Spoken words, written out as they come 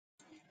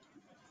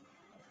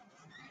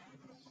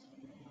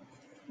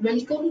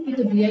Welcome to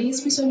the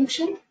BISP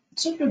solution.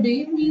 So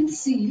today we'll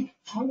see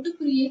how to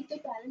create the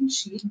balance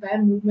sheet by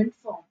movement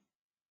form.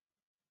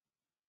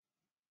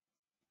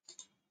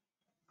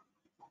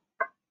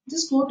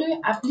 Just go to your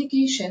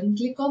application,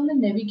 click on the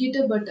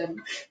navigator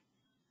button.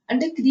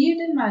 Under create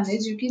and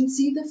manage, you can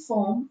see the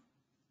form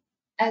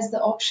as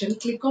the option.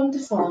 Click on the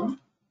form.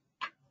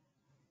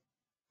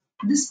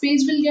 This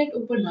page will get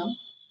opened up.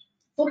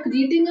 For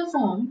creating a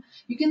form,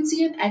 you can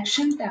see an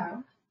action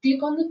tab.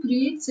 Click on the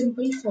create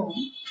simple form.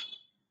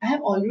 I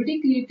have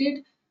already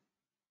created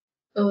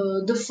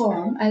the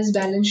form as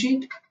balance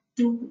sheet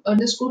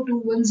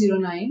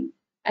 2_2109.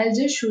 I'll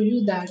just show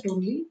you that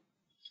only.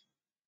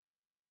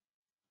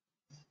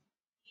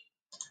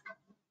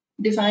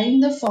 Define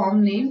the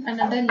form name, and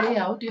under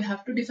layout you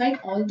have to define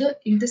all the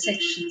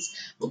intersections.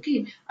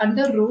 Okay,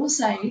 under row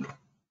side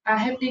I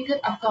have taken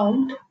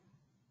account,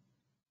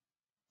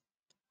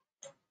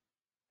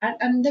 and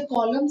under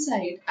column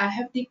side I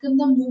have taken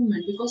the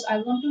movement because I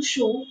want to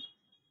show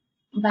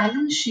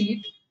balance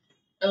sheet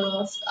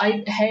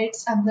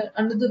heads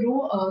under the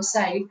row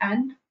side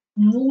and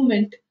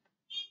movement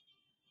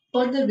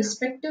for the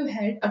respective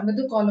head under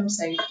the column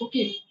side.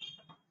 Okay,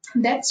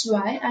 that's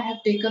why I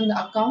have taken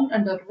the account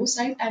under row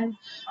side and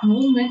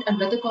movement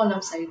under the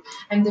column side,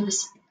 and the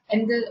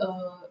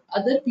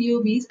other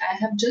POVs I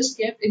have just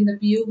kept in the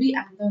POV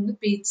and on the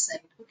page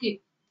side.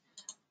 Okay,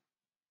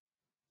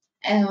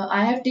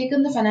 I have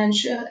taken the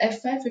financial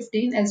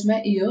FY15 as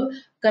my year,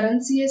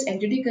 currency as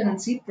entity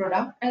currency,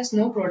 product as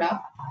no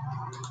product,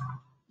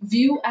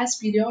 view as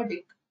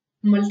periodic,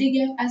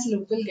 multi-gap as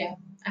local gap.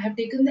 I have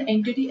taken the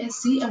entity as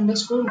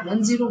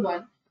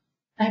C_101.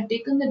 I have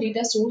taken the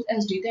data source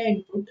as data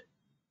input.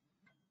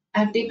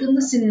 I have taken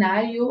the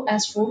scenario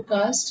as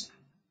forecast,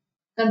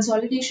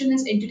 consolidation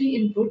as entity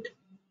input,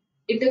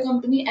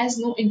 intercompany as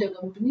no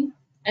intercompany,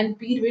 and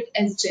period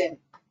as gen.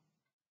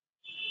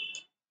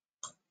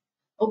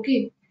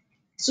 Okay,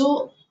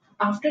 so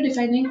after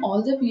defining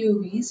all the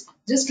POVs,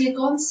 just click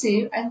on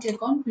save and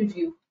click on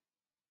preview.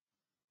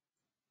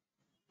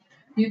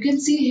 You can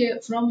see here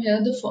from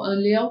here the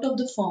layout of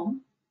the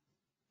form.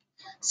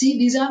 See,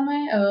 these are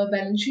my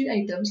balance sheet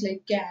items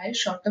like cash,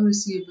 short-term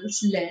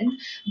receivables, land.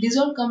 These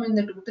all come in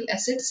the total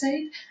asset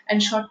side,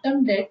 and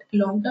short-term debt,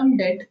 long-term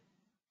debt,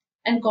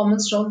 and common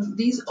stock.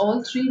 These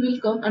all three will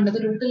come under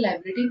the total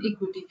liability and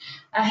equity.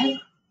 I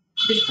have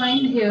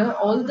defined here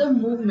all the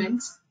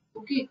movements.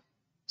 Okay,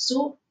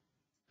 so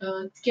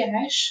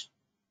cash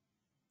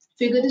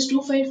figure is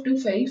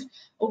 2525.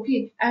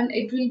 Okay, and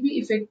it will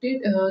be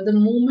affected. The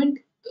movement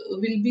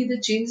will be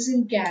the changes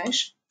in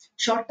cash.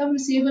 Short-term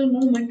receivable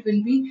movement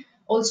will be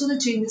also the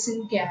changes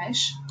in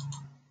cash.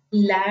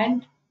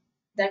 Land,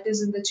 that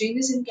is in the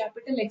changes in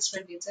capital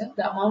expenditure.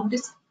 The amount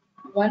is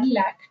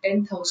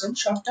 1,10,000.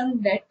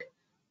 Short-term debt,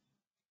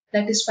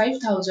 that is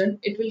 5,000.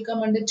 It will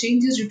come under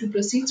changes due to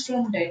proceeds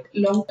from debt.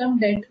 Long-term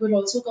debt will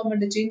also come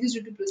under changes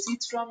due to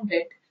proceeds from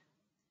debt.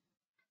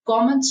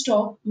 Common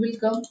stock will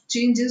come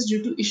changes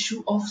due to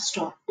issue of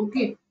stock.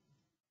 Okay.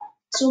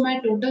 So my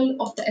total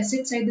of the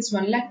asset side is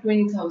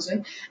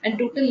 1,20,000, and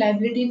total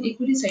liability and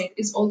equity side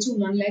is also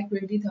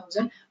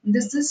 1,20,000.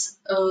 This is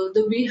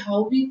the way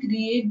how we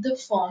create the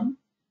form,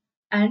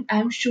 and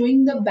I'm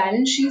showing the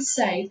balance sheet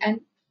side, and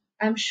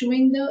I'm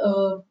showing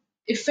the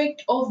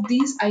effect of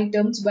these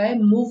items by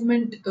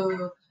movement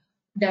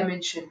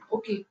dimension.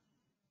 Okay,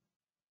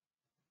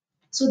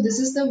 so this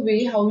is the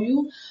way how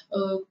you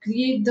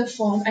create the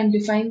form and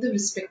define the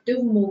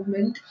respective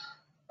movement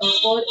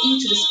for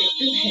each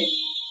respective head.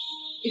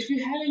 If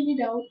you have any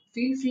doubt,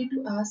 feel free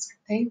to ask.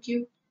 Thank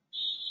you.